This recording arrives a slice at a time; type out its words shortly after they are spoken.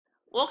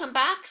Welcome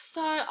back.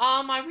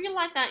 I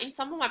realized that in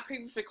some of my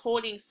previous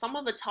recordings, some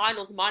of the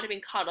titles might have been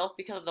cut off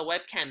because of the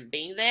webcam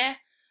being there.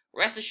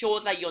 Rest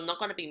assured that you're not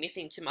going to be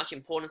missing too much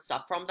important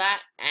stuff from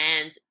that,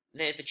 and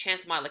there's a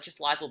chance my lecture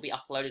slides will be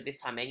uploaded this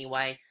time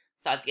anyway,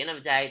 so at the end of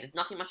the day, there's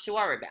nothing much to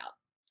worry about.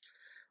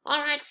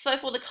 Alright, so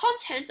for the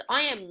content,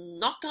 I am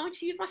not going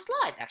to use my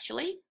slides,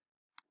 actually.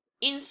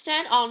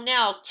 Instead, I'll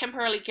now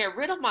temporarily get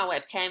rid of my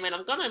webcam and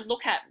I'm going to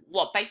look at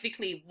what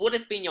basically would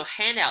have been your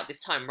handout this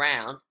time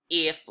round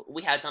if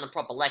we had done a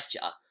proper lecture.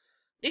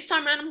 This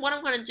time round, what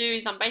I'm going to do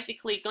is I'm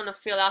basically going to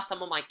fill out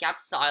some of my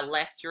gaps that I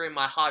left during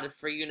my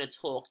hardest 3-unit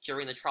talk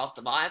during the trial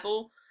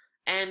survival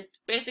and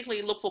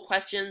basically look for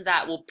questions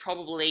that will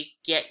probably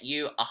get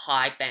you a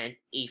high band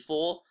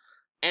E4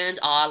 and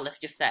are, let's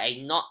just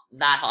say, not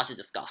that hard to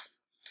discuss.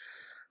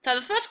 So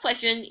the first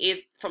question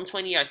is from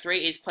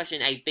 2003, is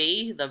question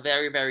AB, the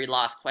very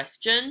last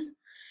question.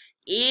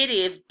 It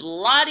is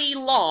bloody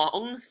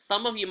long.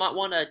 Some of you might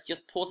want to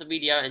just pause the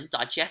video and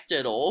digest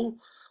it all,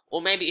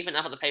 or maybe even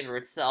up at the paper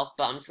itself,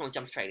 but I'm just going to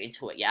jump straight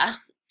into it, yeah?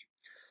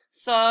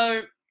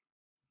 So,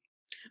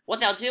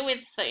 what I'll do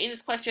is, so in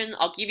this question,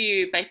 I'll give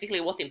you basically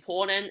what's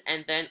important,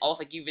 and then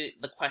also give you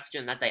the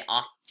question that they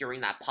asked during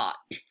that part.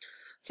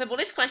 So for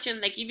this question,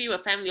 they give you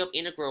a family of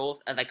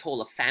integrals, as they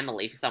call a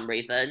family for some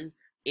reason,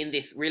 in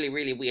this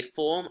really weird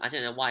form. I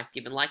don't know why it's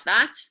given like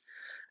that.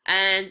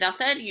 And they'll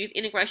say to use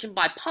integration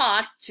by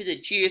parts to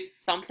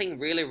deduce something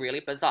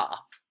really bizarre.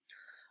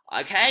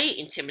 Okay,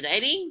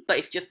 intimidating, but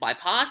it's just by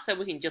parts, so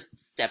we can just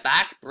step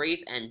back, breathe,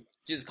 and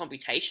do the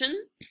computation.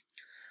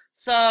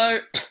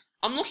 So,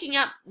 I'm looking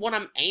at what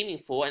I'm aiming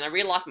for, and I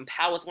realize my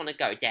powers want to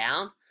go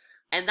down,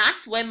 and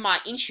that's when my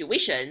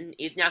intuition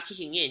is now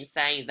kicking in,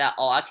 saying that,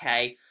 oh,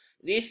 okay,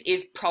 this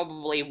is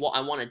probably what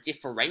I want to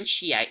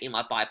differentiate in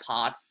my by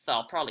parts, so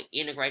I'll probably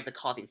integrate the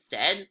cos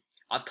instead.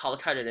 I've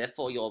color-coded it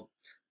for your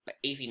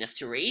easiness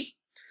to read.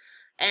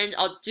 And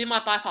I'll do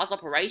my by parts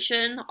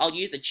operation. I'll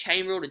use the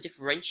chain rule to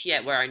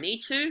differentiate where I need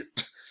to.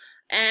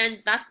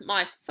 And that's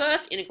my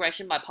first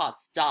integration by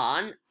parts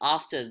done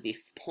after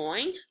this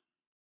point.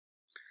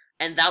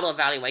 And that'll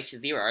evaluate to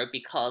 0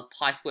 because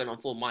pi squared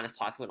on 4 minus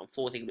pi squared on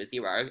 4 is equal to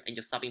 0. And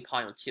just subbing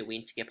pi on 2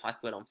 in to get pi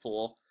squared on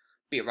 4.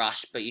 Bit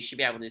rushed, but you should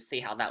be able to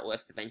see how that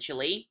works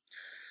eventually.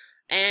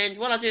 And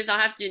what I'll do is I'll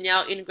have to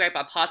now integrate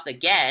by parts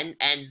again,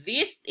 and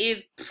this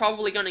is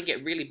probably going to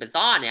get really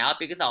bizarre now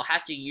because I'll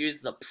have to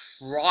use the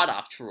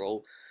product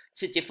rule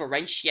to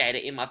differentiate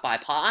it in my by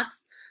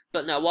parts.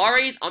 But no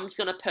worries, I'm just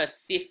going to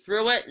persist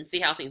through it and see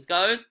how things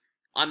go.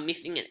 I'm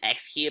missing an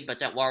x here, but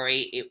don't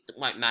worry, it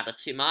won't matter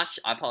too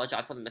much. I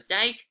apologize for the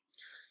mistake.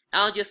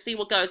 I'll just see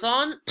what goes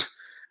on.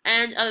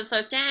 And as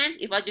so stand,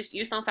 if I just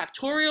use some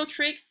factorial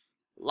tricks,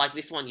 like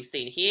this one you've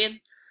seen here,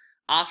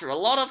 after a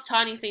lot of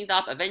tidying things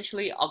up,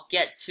 eventually I'll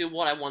get to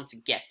what I want to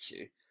get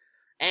to.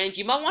 And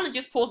you might want to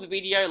just pause the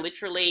video,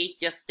 literally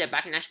just step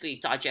back and actually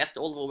digest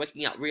all of it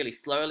working out really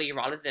slowly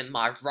rather than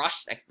my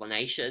rushed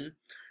explanation.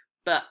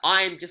 But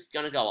I'm just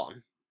going to go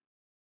on.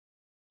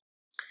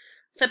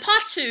 So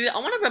part 2, I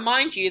want to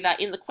remind you that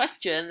in the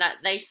question that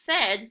they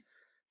said,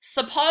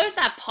 suppose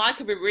that pi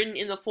could be written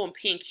in the form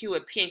p and q where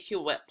p and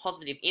q were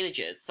positive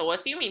integers. So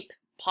assuming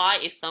pi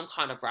is some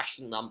kind of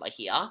rational number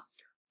here,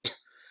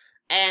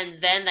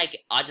 and then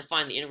I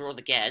define the integrals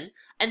again,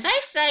 and they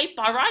say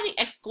by writing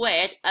x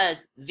squared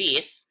as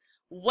this,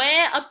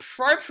 where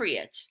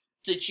appropriate,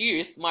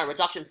 deduce my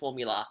reduction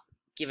formula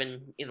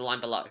given in the line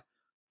below.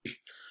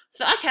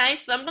 So okay,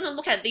 so I'm going to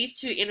look at these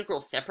two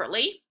integrals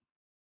separately.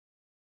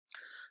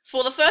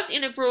 For the first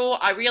integral,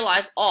 I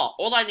realize, oh,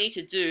 all I need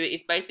to do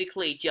is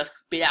basically just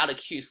spit out a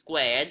q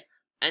squared,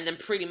 and then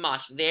pretty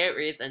much there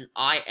is an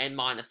in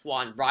minus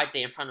 1 right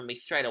there in front of me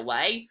straight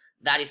away.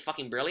 That is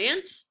fucking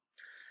brilliant.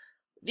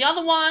 The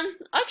other one,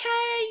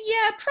 okay,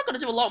 yeah, probably gonna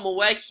do a lot more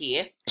work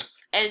here.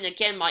 And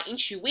again, my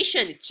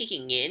intuition is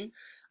kicking in.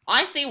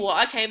 I see,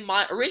 well, okay,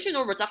 my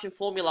original reduction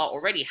formula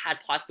already had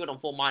pi squared on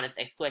 4 minus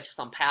x squared to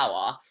some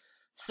power.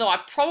 So I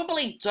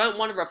probably don't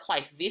want to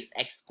replace this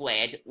x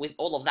squared with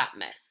all of that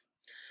mess.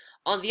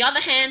 On the other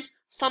hand,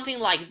 something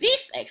like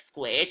this x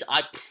squared,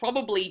 I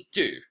probably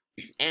do.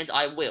 And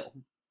I will.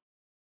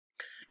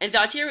 And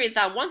the idea is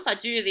that once I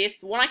do this,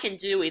 what I can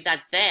do is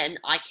that then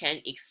I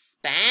can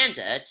expand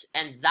it,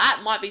 and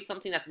that might be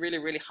something that's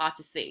really hard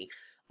to see.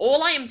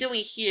 All I am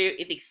doing here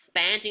is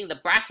expanding the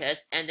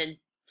brackets and then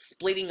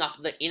splitting up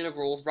the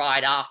integral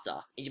right after.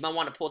 And you might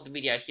want to pause the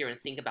video here and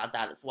think about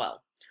that as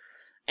well.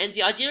 And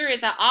the idea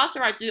is that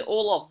after I do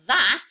all of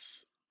that,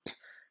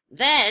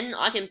 then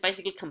I can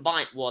basically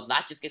combine, well,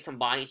 that just gets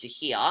combined into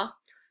here.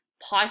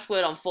 Pi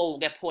squared on 4 will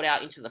get pulled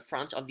out into the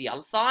front of the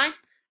other side,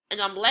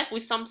 and I'm left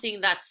with something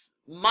that's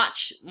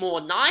much more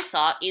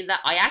nicer in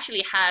that I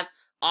actually have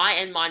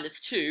in minus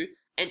 2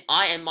 and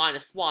in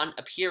minus 1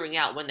 appearing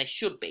out when they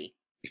should be.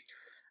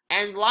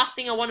 And last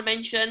thing I want to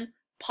mention,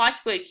 pi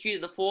squared q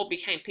to the 4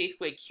 became p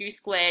squared q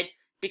squared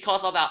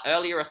because of our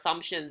earlier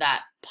assumption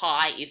that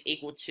pi is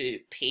equal to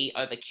p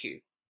over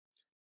q.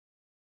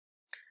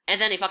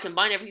 And then if I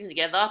combine everything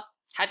together,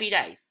 happy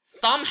days.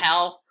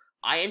 Somehow,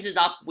 I ended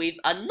up with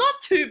a not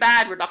too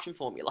bad reduction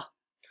formula.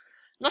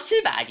 Not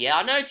too bad, yeah.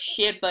 I know it's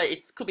shit, but it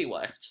could be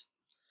worse.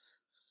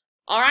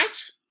 Alright.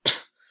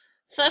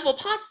 So for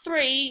part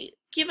 3,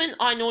 given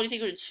I0 is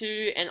equal to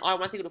 2 and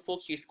I1 is equal to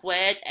 4q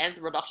squared and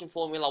the reduction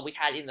formula we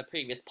had in the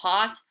previous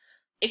part,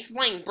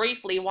 explain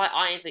briefly why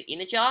I is an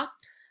integer.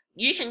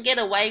 You can get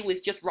away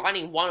with just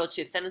writing 1 or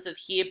 2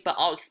 sentences here, but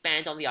I'll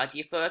expand on the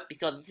idea first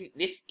because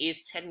this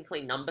is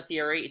technically number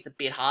theory. It's a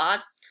bit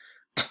hard.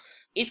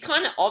 It's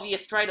kind of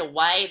obvious straight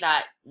away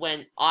that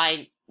when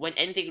n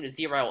is equal to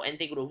 0 or n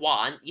is equal to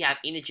 1, you have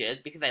integers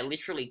because they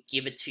literally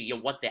give it to you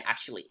what they're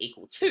actually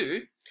equal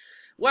to.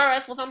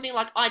 Whereas for something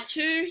like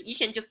I2, you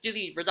can just do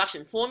the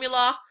reduction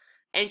formula,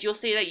 and you'll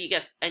see that you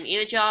get an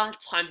integer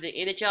times an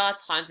integer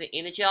times an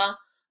integer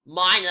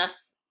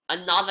minus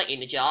another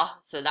integer,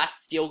 so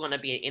that's still going to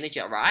be an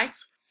integer, right?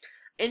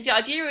 And the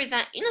idea is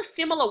that in a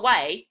similar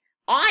way,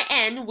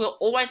 In will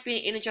always be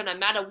an integer no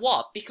matter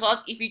what, because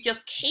if you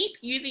just keep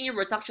using your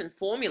reduction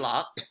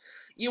formula,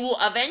 you will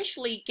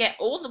eventually get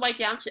all the way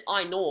down to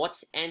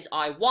I0 and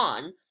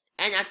I1,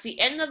 and at the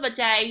end of the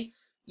day,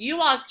 you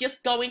are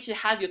just going to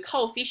have your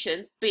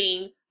coefficients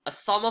being a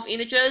sum of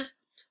integers,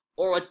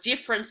 or a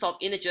difference of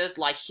integers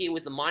like here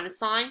with the minus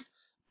signs,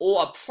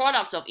 or a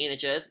product of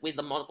integers with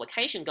the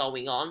multiplication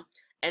going on,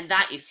 and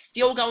that is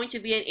still going to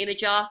be an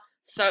integer.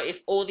 So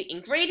if all the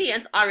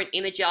ingredients are an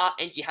integer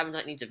and you haven't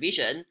done any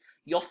division,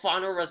 your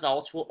final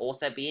result will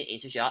also be an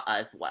integer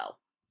as well.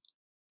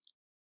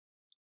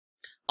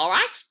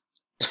 Alright?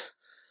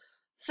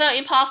 So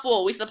in part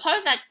 4, we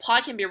suppose that pi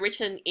can be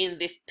written in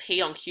this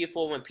p on q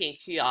form when p and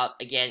q are,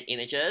 again,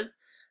 integers.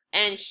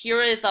 And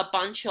here is a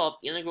bunch of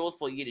integrals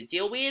for you to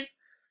deal with.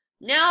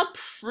 Now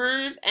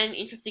prove an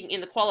interesting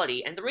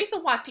inequality. And the reason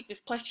why I picked this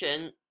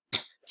question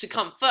to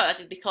come first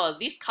is because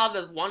this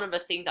covers one of the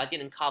things I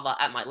didn't cover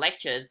at my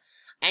lectures,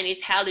 and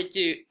it's how to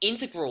do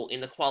integral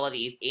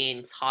inequalities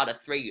in harder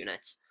 3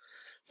 units.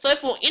 So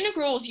for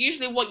integrals,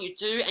 usually what you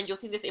do, and you'll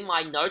see this in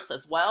my notes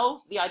as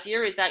well, the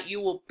idea is that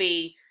you will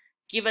be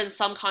given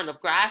some kind of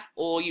graph,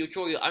 or you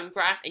draw your own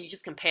graph, and you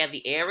just compare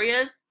the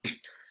areas.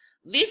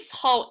 This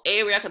whole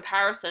area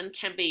comparison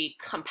can be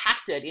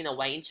compacted in a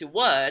way into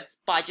words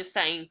by just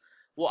saying,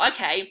 well,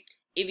 okay,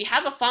 if you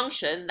have a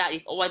function that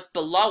is always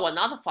below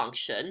another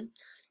function,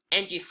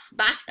 and you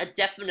smack a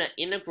definite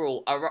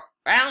integral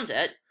around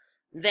it,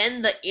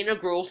 then the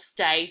integral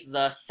stays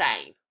the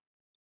same.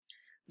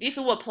 This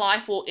will apply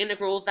for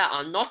integrals that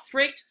are not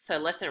strict, so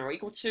less than or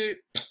equal to,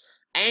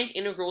 and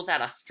integrals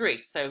that are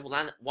strict, so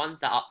ones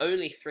that are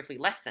only strictly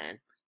less than.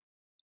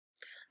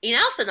 In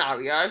our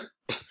scenario,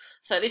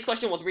 so this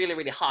question was really,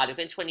 really hard. It was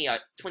in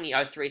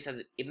 2003, so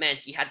it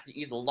meant you had to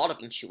use a lot of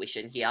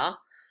intuition here.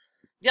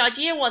 The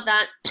idea was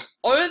that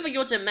over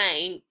your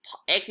domain,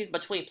 x is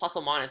between plus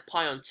or minus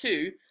pi on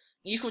 2,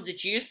 you could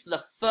deduce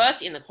the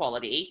first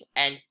inequality,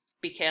 and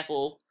be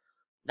careful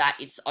that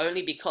it's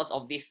only because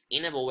of this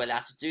interval we're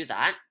allowed to do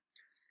that.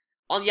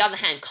 On the other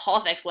hand,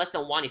 cos x less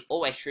than 1 is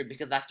always true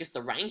because that's just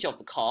the range of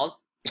the cos.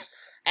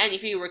 And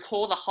if you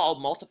recall the whole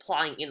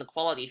multiplying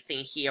inequality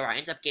thing here, I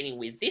end up getting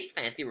with this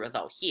fancy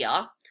result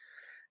here.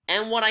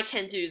 And what I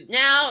can do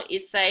now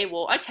is say,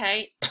 well,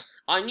 okay,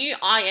 I knew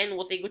In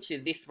was equal to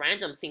this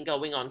random thing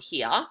going on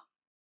here.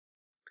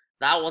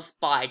 That was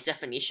by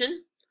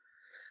definition.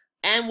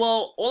 And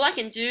well, all I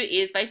can do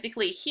is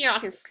basically here I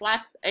can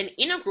slap an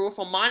integral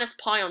from minus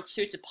pi on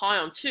 2 to pi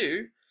on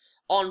 2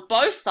 on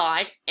both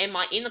sides, and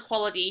my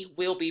inequality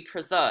will be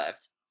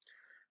preserved.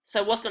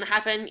 So what's going to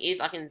happen is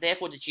I can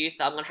therefore deduce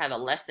that I'm going to have a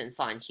less than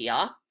sign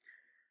here.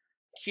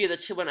 Q the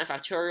 2 and a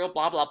factorial,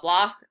 blah blah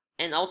blah.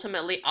 And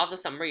ultimately, after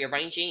some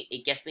rearranging,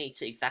 it gets me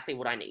to exactly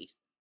what I need.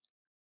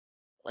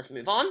 Let's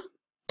move on.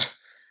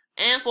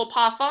 And for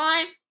part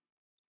 5,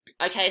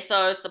 okay,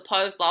 so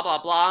suppose blah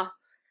blah blah.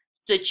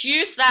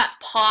 Deduce that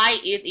pi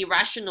is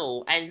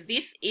irrational, and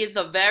this is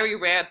a very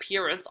rare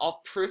appearance of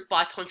proof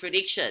by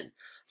contradiction.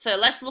 So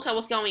let's look at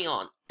what's going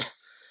on.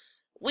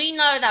 We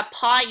know that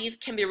pi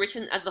can be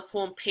written as the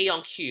form p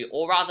on q,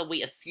 or rather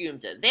we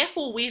assumed it.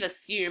 Therefore, we've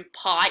assumed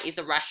pi is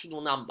a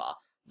rational number.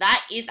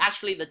 That is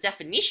actually the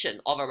definition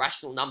of a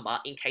rational number,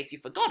 in case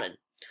you've forgotten.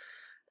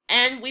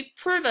 And we've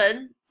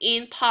proven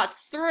in part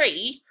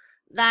 3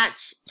 that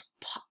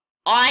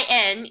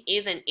In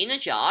is an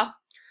integer.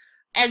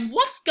 And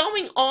what's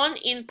going on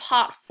in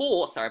part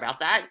 4, sorry about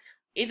that,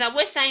 is that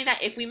we're saying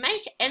that if we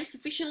make n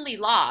sufficiently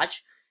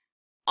large,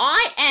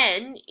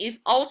 In is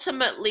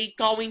ultimately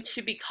going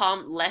to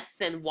become less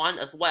than 1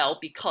 as well,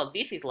 because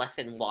this is less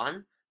than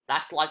 1.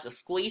 That's like the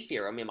squeeze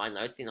theorem in my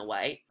notes in a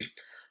way.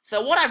 So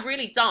what I've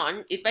really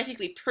done is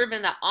basically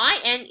proven that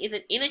In is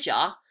an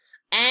integer,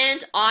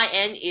 and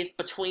In is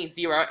between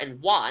 0 and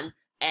 1,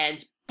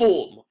 and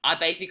boom, I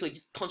basically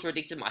just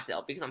contradicted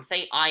myself, because I'm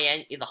saying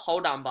In is a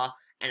whole number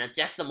and a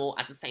decimal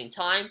at the same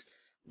time.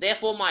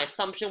 Therefore, my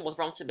assumption was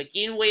wrong to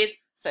begin with,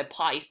 so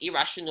pi is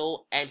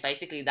irrational, and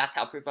basically that's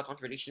how proof by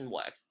contradiction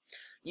works.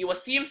 You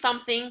assume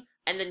something,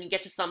 and then you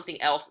get to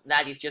something else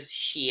that is just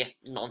sheer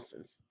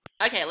nonsense.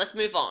 Okay, let's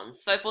move on.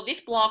 So for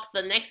this block,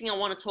 the next thing I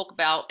want to talk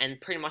about,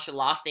 and pretty much the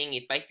last thing,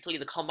 is basically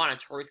the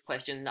combinatorics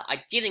question that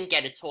I didn't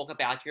get to talk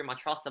about during my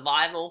trial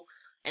survival.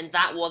 and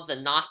that was the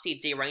nasty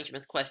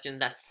derangements question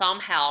that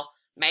somehow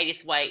made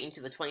its way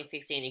into the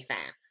 2016 exam.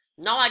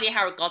 No idea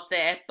how it got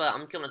there, but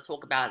I'm going to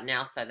talk about it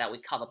now so that we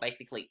cover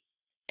basically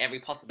every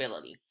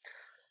possibility.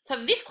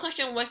 So this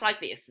question works like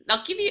this.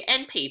 They'll give you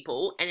n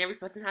people, and every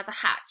person has a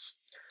hat.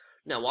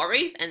 No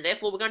worries, and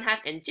therefore we're going to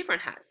have n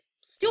different hats.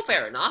 Still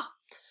fair enough.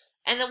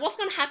 And then what's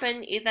going to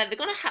happen is that they're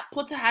going to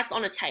put the hats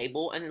on a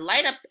table, and then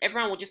later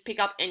everyone will just pick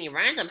up any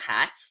random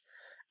hat.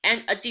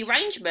 And a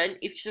derangement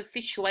is just a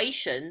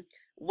situation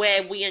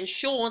where we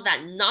ensure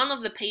that none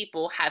of the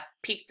people have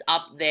picked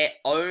up their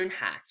own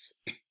hats.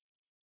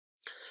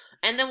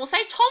 And then we'll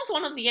say Tom's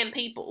one of the n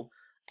people.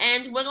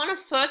 And we're going to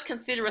first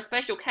consider a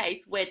special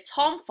case where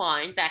Tom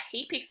finds that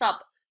he picks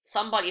up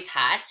somebody's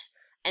hat,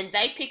 and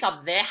they pick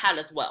up their hat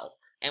as well.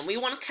 And we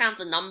want to count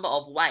the number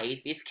of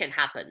ways this can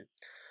happen.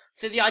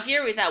 So the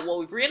idea is that what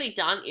we've really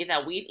done is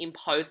that we've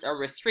imposed a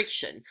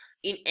restriction.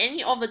 In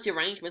any of the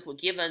derangements we're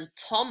given,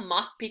 Tom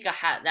must pick a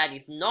hat that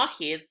is not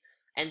his,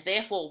 and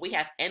therefore we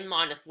have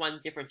n-1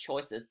 different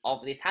choices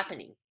of this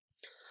happening.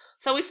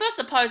 So we first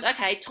suppose,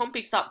 okay, Tom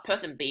picks up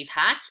person B's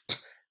hat.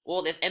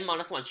 Well, there's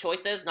n-1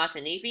 choices, nice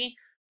and easy.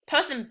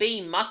 Person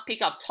B must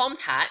pick up Tom's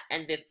hat,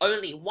 and there's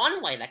only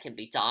one way that can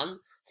be done,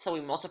 so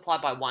we multiply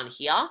by 1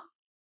 here.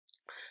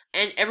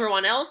 And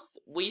everyone else,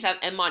 we just have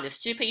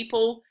n-2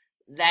 people.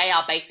 They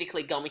are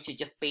basically going to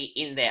just be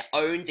in their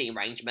own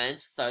derangement,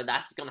 so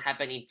that's going to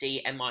happen in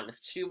d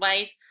n-2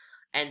 ways,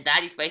 and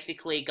that is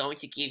basically going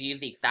to give you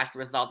the exact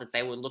result that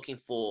they were looking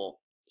for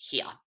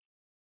here.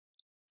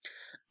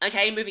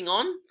 Okay, moving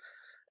on.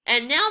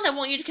 And now they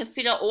want you to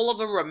consider all of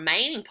the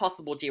remaining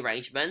possible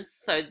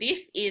derangements, so this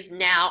is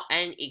now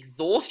an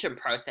exhaustion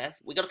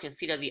process. We've got to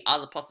consider the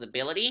other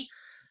possibility,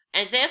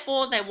 and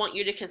therefore they want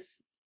you to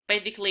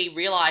basically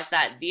realize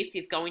that this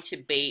is going to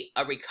be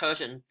a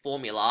recursion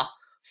formula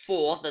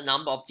for the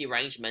number of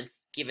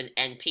derangements given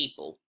n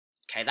people.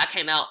 Okay, that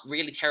came out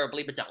really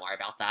terribly, but don't worry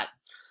about that.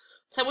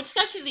 So we'll just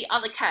go to the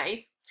other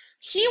case.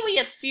 Here we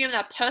assume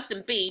that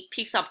person B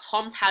picks up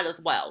Tom's hat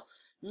as well.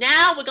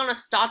 Now we're going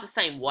to start the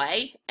same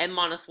way,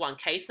 n-1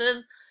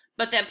 cases,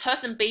 but then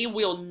person B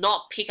will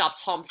not pick up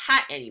Tom's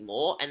hat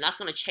anymore, and that's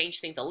going to change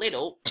things a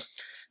little.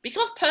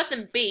 Because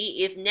person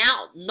B is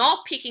now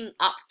not picking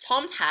up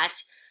Tom's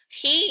hat,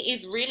 he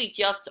is really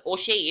just, or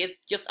she is,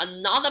 just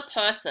another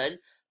person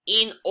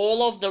in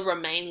all of the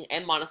remaining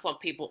n-1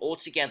 people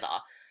altogether.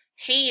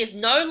 He is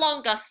no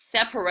longer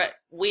separate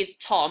with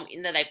Tom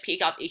in that they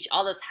pick up each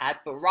other's hat,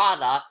 but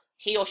rather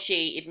he or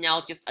she is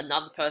now just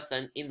another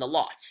person in the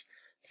lot.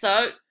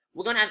 So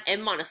we're going to have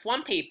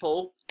n-1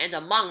 people, and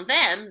among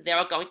them there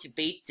are going to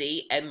be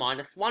d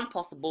n-1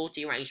 possible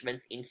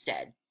derangements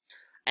instead.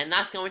 And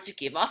that's going to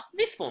give us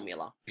this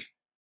formula.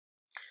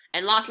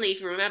 And lastly, if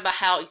you remember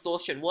how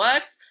exhaustion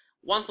works,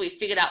 once we've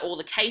figured out all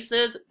the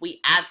cases, we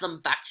add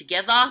them back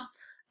together.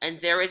 And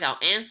there is our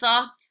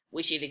answer,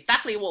 which is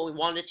exactly what we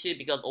wanted to,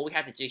 because all we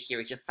have to do here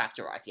is just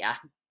factorize, yeah?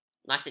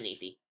 Nice and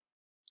easy.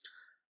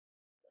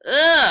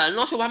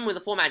 Not sure what happened with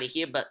the formatting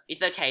here, but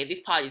it's okay.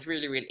 This part is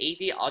really, really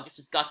easy. I'll just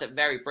discuss it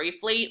very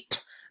briefly.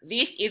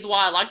 This is what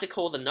I like to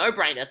call the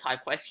no-brainer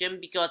type question,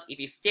 because if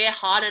you stare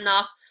hard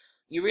enough,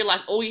 you realize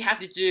all you have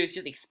to do is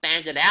just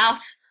expand it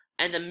out,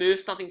 and then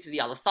move something to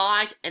the other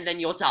side, and then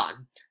you're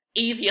done.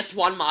 Easiest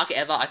 1 mark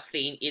ever I've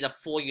seen in a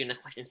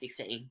 4-unit question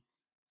 16.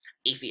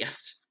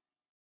 Easiest.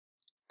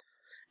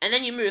 And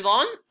then you move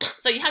on,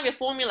 so you have your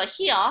formula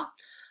here,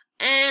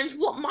 and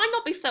what might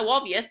not be so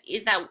obvious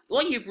is that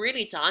what you've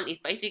really done is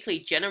basically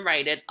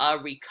generated a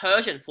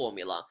recursion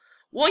formula.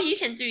 What you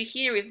can do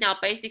here is now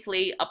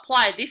basically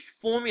apply this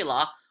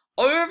formula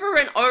over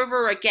and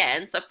over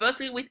again, so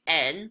firstly with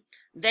n,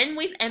 then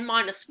with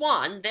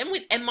n-1, then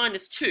with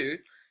n-2,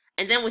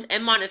 and then with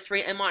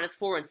n-3,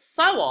 n-4, and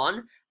so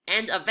on,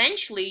 and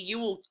eventually you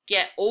will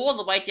get all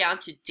the way down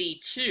to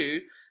d2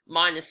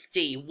 minus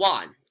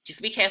d1.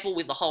 Just be careful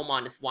with the whole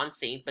 -1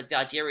 thing, but the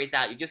idea is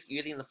that you're just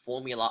using the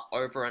formula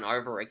over and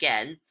over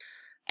again.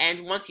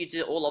 And once you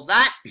do all of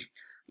that,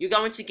 you're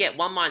going to get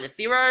 1 minus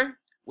 0,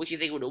 which is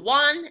equal to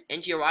 1,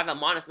 and you arrive at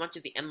 -1 to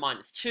the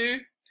n-2.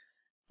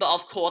 But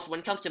of course,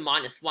 when it comes to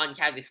 -1,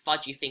 you have this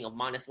fudgy thing of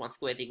 -1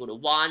 squared is equal to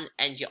 1,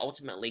 and you're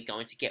ultimately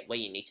going to get where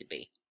you need to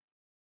be.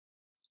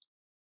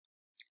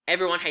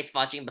 Everyone hates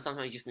fudging, but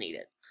sometimes you just need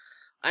it.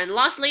 And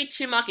lastly,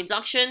 2-mark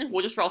induction.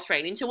 We'll just roll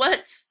straight into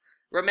it.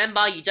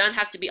 Remember, you don't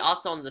have to be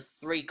asked on the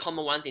 3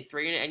 common ones in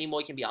 3-unit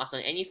anymore. You can be asked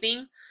on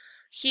anything.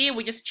 Here,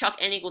 we just chuck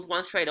n equals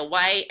 1 straight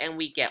away, and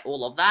we get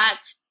all of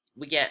that.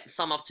 We get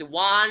sum up to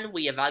 1.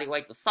 We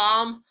evaluate the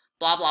sum.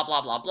 Blah, blah,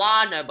 blah, blah,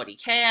 blah. Nobody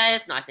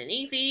cares. Nice and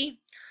easy.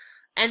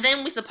 And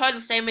then we suppose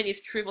the statement is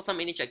true for some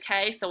integer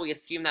k, so we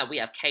assume that we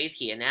have k's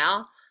here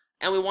now.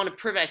 And we want to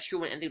prove that it's true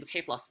when n equals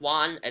k plus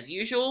 1, as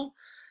usual.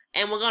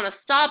 And we're going to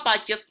start by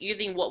just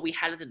using what we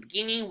had at the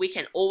beginning. We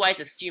can always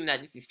assume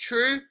that this is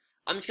true.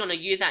 I'm just going to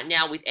use that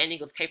now with n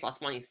equals k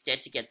plus 1 instead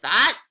to get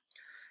that.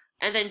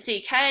 And then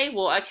dk,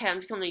 well, okay, I'm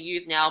just going to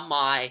use now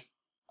my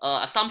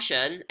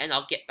assumption, and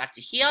I'll get back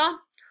to here.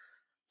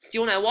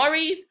 Still no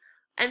worries.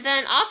 And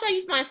then after I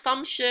use my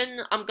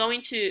assumption, I'm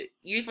going to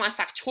use my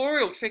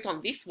factorial trick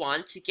on this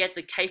one to get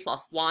the k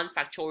plus 1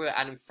 factorial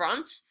out in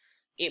front.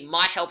 It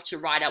might help to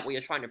write out what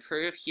you're trying to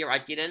prove. Here I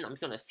didn't. I'm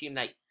just going to assume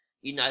that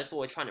you know what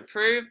we're trying to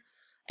prove.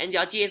 And the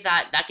idea is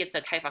that that gets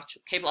the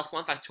k plus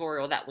 1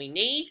 factorial that we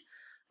need.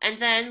 And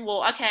then,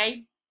 well,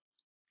 okay,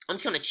 I'm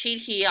just going to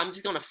cheat here. I'm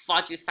just going to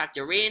fudge this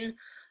factor in.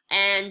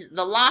 And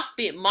the last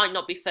bit might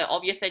not be so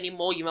obvious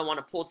anymore. You might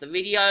want to pause the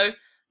video.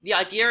 The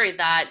idea is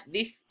that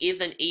this is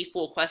an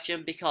E4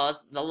 question because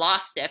the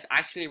last step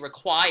actually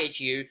required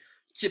you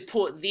to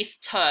put this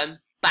term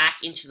back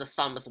into the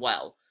sum as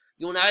well.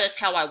 You'll notice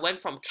how I went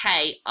from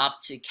k up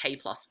to k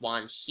plus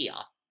 1 here.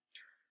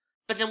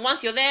 But then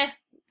once you're there,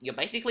 you're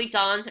basically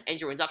done and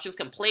your induction's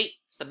complete.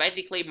 So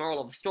basically,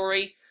 moral of the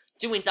story,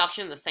 do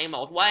induction the same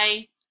old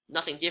way.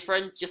 Nothing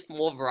different, just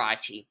more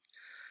variety.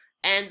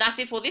 And that's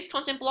it for this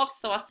content block,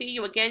 so I'll see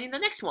you again in the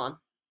next one.